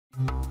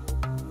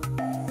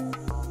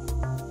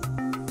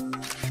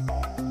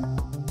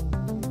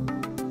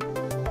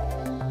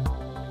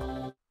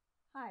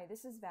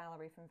This is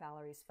Valerie from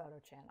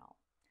ValeriesPhotoChannel.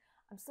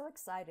 I'm so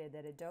excited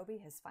that Adobe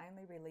has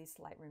finally released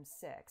Lightroom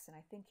 6, and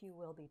I think you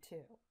will be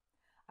too.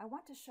 I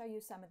want to show you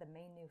some of the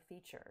main new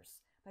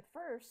features, but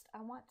first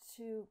I want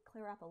to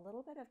clear up a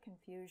little bit of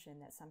confusion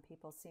that some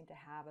people seem to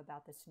have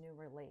about this new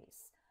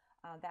release.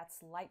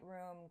 That's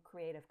Lightroom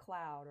Creative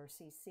Cloud, or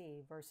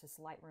CC, versus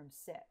Lightroom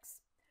 6.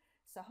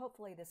 So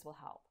hopefully this will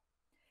help.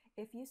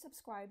 If you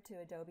subscribe to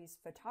Adobe's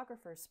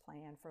Photographer's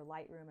Plan for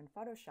Lightroom and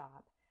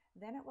Photoshop,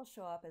 then it will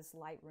show up as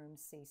Lightroom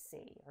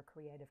CC, or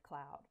Creative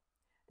Cloud.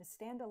 The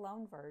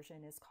standalone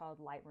version is called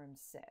Lightroom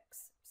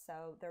 6.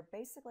 So they're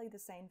basically the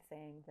same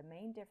thing. The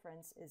main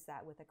difference is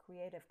that with a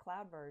Creative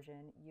Cloud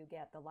version, you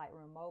get the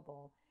Lightroom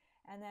Mobile,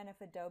 and then if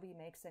Adobe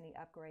makes any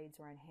upgrades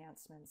or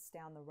enhancements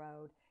down the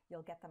road,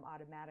 you'll get them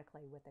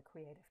automatically with the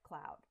Creative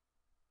Cloud.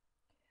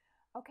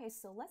 Okay,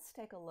 so let's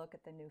take a look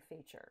at the new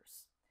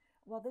features.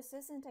 Well, this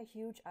isn't a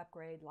huge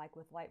upgrade like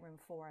with Lightroom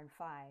 4 and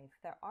 5.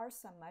 There are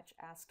some much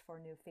asked for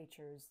new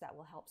features that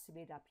will help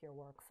speed up your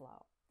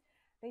workflow.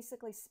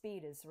 Basically,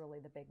 speed is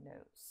really the big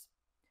news.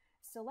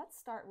 So let's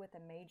start with the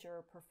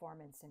major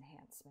performance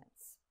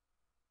enhancements.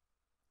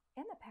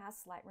 In the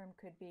past, Lightroom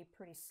could be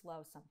pretty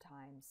slow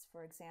sometimes.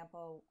 For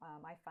example,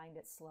 I find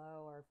it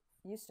slow, or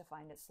used to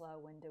find it slow,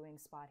 when doing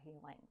spot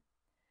healing.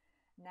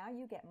 Now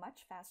you get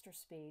much faster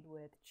speed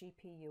with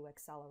GPU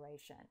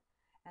acceleration.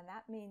 And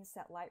that means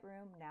that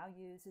Lightroom now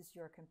uses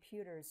your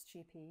computer's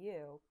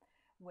GPU,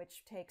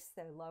 which takes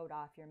the load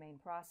off your main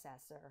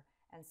processor,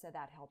 and so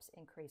that helps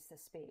increase the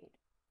speed.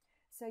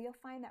 So you'll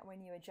find that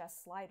when you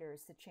adjust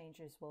sliders, the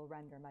changes will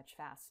render much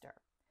faster.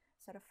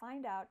 So to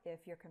find out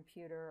if your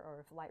computer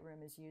or if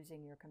Lightroom is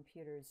using your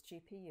computer's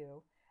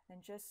GPU, then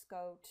just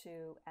go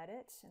to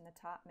Edit in the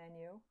top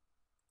menu,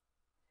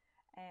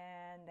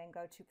 and then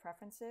go to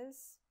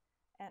Preferences.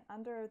 And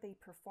under the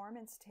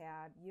Performance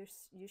tab,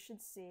 you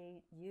should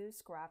see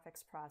Use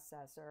Graphics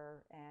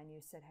Processor, and you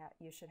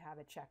should have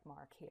a check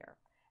mark here.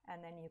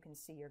 And then you can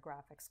see your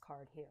graphics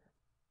card here.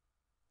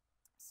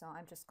 So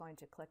I'm just going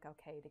to click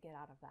OK to get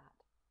out of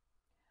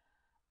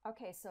that.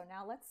 Okay, so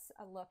now let's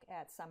look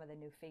at some of the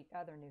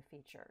other new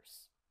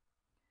features.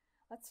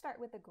 Let's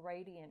start with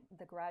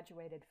the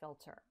graduated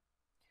filter.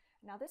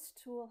 Now this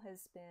tool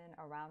has been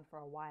around for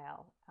a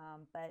while,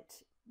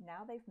 but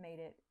now they've made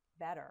it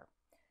better.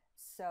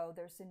 So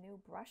there's a new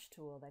brush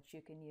tool that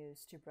you can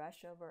use to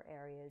brush over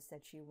areas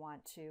that you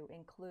want to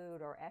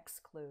include or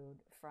exclude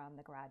from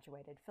the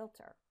graduated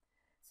filter.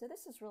 So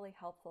this is really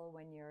helpful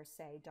when you're,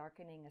 say,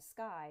 darkening a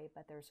sky,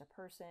 but there's a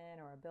person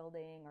or a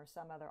building or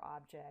some other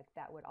object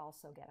that would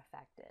also get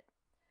affected.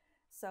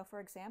 So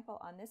for example,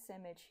 on this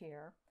image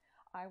here,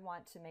 I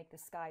want to make the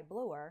sky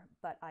bluer,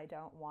 but I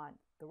don't want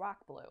the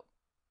rock blue.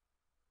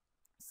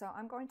 So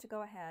I'm going to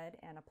go ahead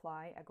and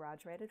apply a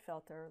graduated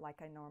filter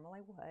like I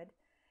normally would.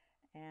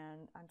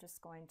 And I'm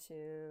just going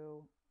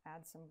to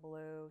add some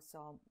blue, so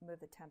I'll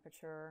move the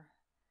temperature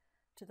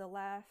to the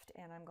left,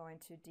 and I'm going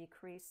to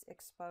decrease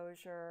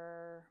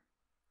exposure,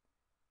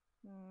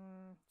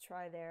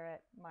 try there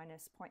at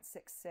minus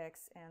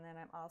 0.66, and then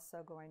I'm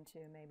also going to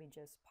maybe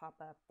just pop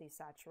up the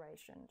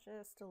saturation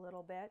just a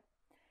little bit.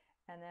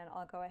 And then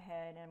I'll go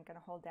ahead and I'm going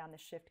to hold down the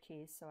Shift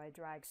key so I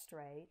drag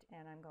straight,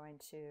 and I'm going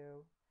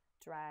to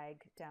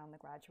drag down the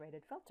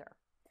graduated filter.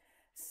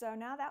 So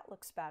now that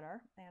looks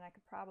better, and I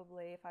could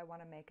probably, if I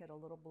want to make it a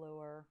little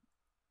bluer,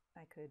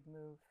 I could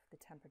move the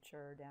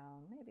temperature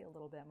down maybe a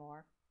little bit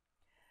more.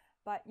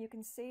 But you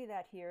can see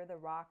that here the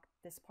rock,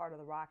 this part of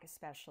the rock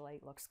especially,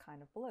 looks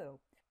kind of blue.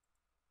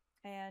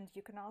 And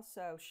you can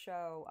also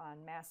show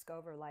on mask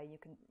overlay,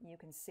 you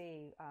can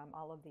see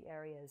all of the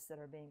areas that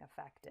are being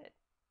affected.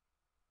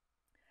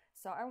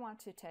 So I want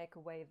to take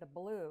away the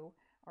blue,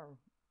 or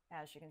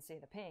as you can see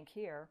the pink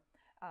here,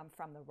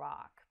 from the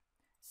rock.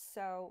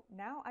 So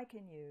now I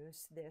can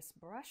use this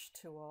brush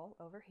tool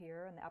over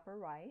here in the upper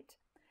right,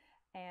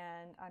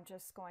 and I'm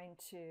just going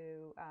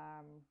to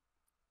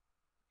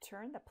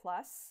turn the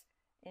plus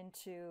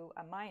into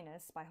a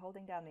minus by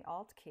holding down the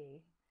Alt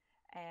key,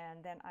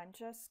 and then I'm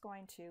just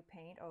going to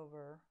paint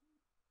over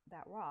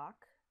that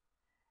rock,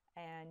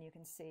 and you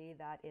can see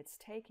that it's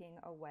taking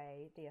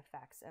away the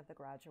effects of the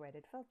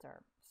graduated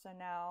filter. So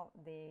now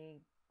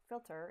the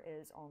filter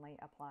is only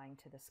applying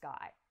to the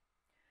sky.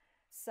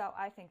 So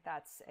I think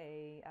that's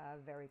a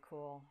very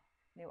cool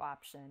new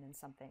option and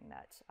something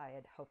that I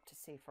had hoped to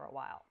see for a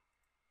while.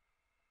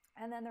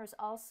 And then there's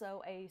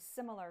also a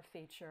similar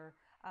feature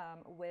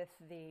with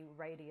the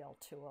Radial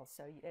tool.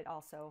 So it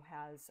also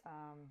has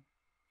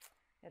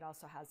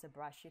a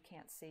brush you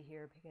can't see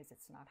here because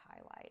it's not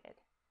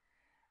highlighted.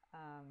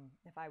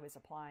 If I was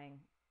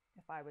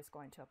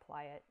going to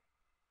apply it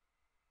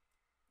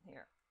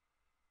here,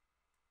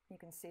 you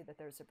can see that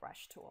there's a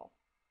brush tool.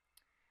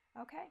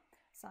 Okay,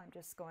 so I'm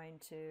just going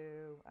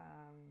to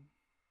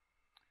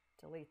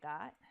delete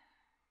that.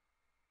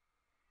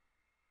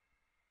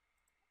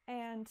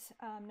 And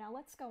now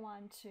let's go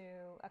on to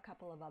a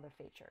couple of other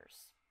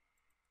features.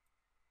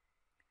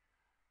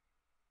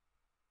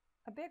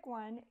 A big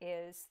one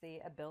is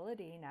the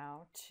ability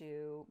now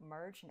to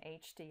merge an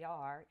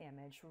HDR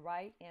image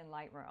right in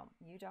Lightroom.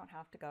 You don't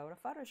have to go to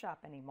Photoshop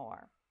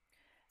anymore.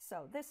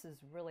 So this is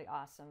really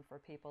awesome for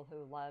people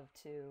who love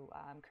to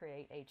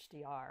create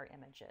HDR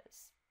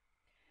images.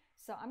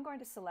 So I'm going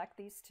to select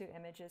these two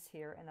images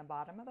here in the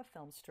bottom of the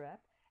film strip,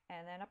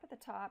 and then up at the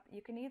top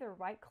you can either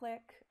right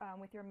click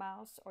with your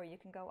mouse, or you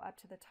can go up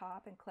to the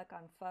top and click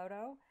on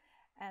Photo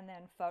and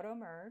then Photo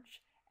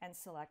Merge and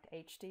select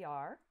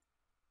HDR.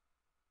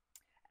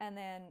 And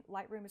then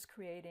Lightroom is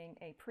creating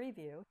a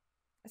preview.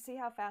 See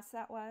how fast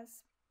that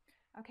was?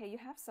 Okay, you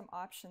have some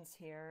options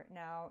here.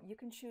 Now you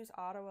can choose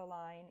auto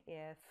align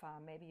if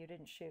maybe you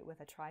didn't shoot with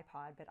a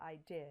tripod, but I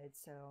did,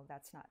 so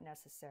that's not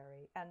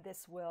necessary. And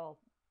this will,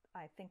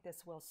 I think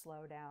this will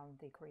slow down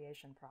the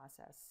creation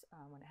process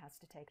when it has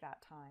to take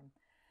that time.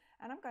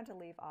 And I'm going to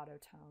leave auto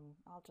tone.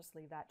 I'll just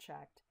leave that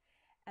checked.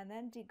 And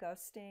then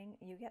deghosting,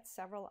 you get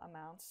several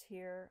amounts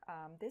here.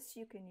 This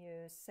you can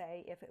use,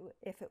 say,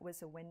 if it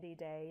was a windy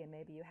day and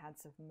maybe you had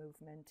some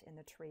movement in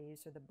the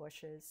trees or the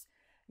bushes,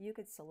 you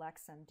could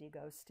select some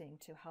deghosting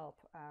to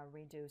help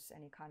reduce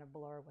any kind of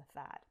blur with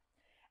that.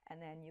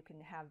 And then you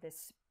can have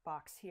this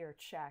box here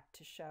checked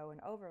to show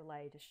an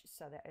overlay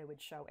so that it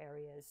would show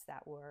areas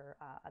that were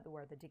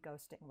where the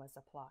deghosting was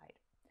applied.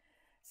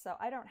 So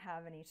I don't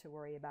have any to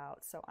worry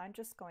about, so I'm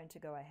just going to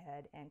go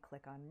ahead and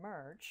click on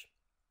Merge.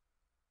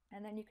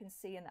 And then you can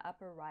see in the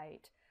upper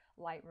right,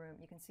 Lightroom,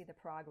 you can see the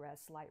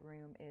progress.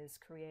 Lightroom is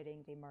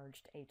creating the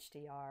merged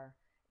HDR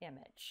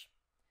image.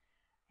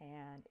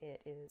 And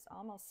it is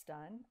almost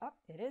done. Oh,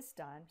 it is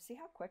done. See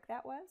how quick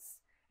that was?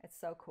 It's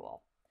so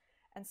cool.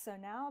 And so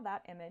now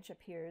that image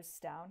appears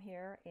down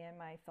here in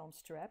my film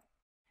strip.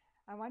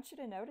 I want you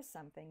to notice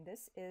something.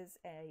 This is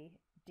a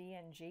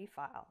DNG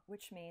file,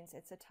 which means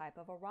it's a type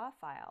of a RAW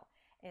file.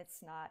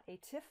 It's not a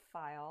TIFF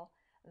file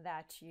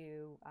that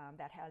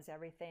that has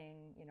everything,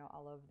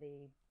 all of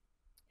the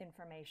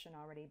information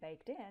already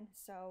baked in.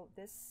 So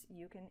this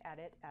you can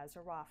edit as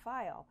a RAW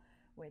file,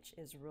 which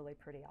is really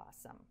pretty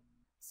awesome.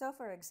 So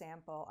for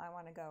example, I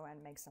want to go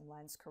and make some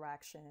lens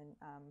correction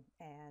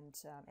and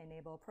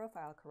enable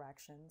profile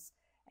corrections,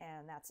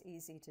 and that's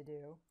easy to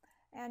do.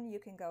 And you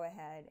can go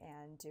ahead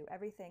and do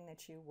everything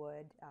that you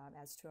would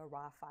as to a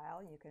RAW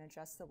file. You can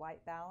adjust the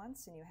white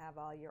balance, and you have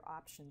all your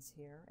options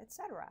here,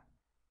 etc.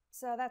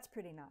 So that's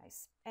pretty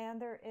nice.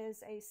 And there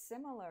is a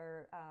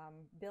similar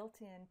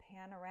built-in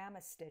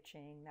panorama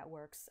stitching that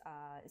works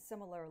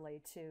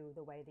similarly to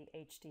the way the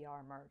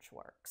HDR merge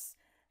works.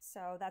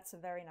 So that's a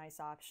very nice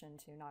option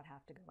to not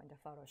have to go into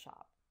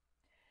Photoshop.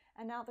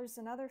 And now there's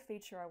another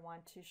feature I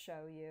want to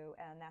show you,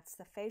 and that's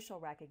the facial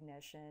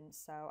recognition.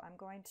 So I'm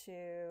going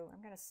to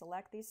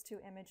select these two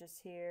images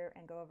here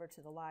and go over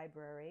to the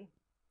library.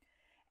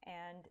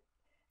 And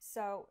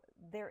so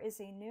there is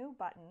a new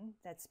button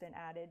that's been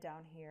added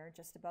down here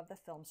just above the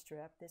film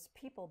strip, this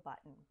people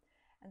button.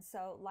 And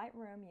so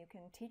Lightroom, you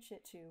can teach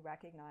it to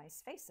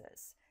recognize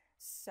faces.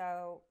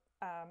 So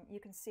you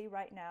can see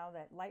right now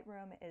that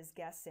Lightroom is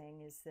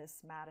guessing, is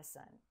this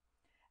Madison?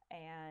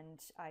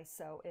 And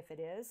so if it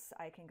is,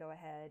 I can go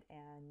ahead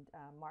and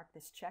mark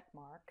this check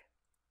mark.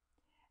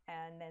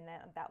 And then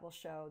that will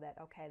show that,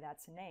 okay,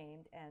 that's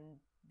named, and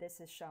this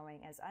is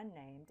showing as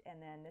unnamed,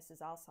 and then this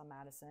is also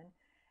Madison.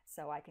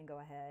 So I can go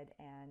ahead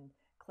and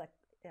click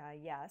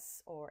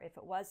yes, or if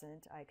it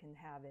wasn't, I can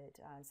have it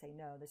say,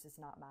 no, this is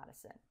not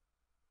Madison.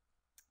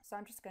 So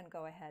I'm just going to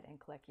go ahead and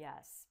click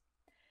yes.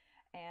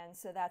 And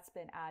so that's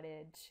been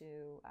added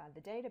to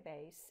the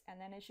database. And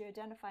then as you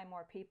identify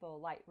more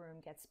people,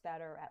 Lightroom gets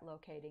better at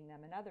locating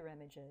them in other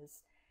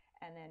images.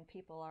 And then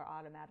people are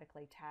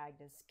automatically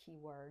tagged as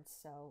keywords.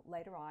 So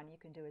later on, you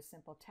can do a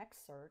simple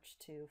text search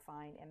to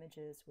find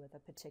images with a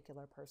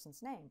particular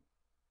person's name.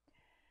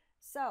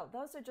 So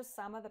those are just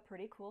some of the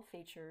pretty cool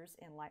features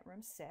in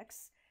Lightroom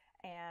 6.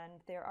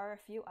 And there are a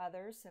few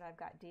others that I've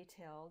got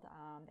detailed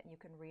that you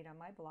can read on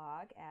my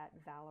blog at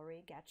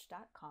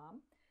ValeriesPhotoChannel.com.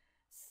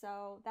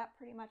 So that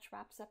pretty much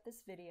wraps up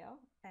this video,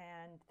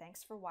 and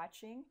thanks for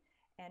watching.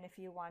 And if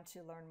you want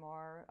to learn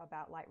more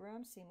about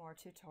Lightroom, see more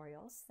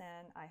tutorials,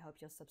 then I hope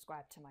you'll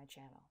subscribe to my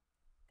channel.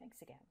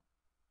 Thanks again.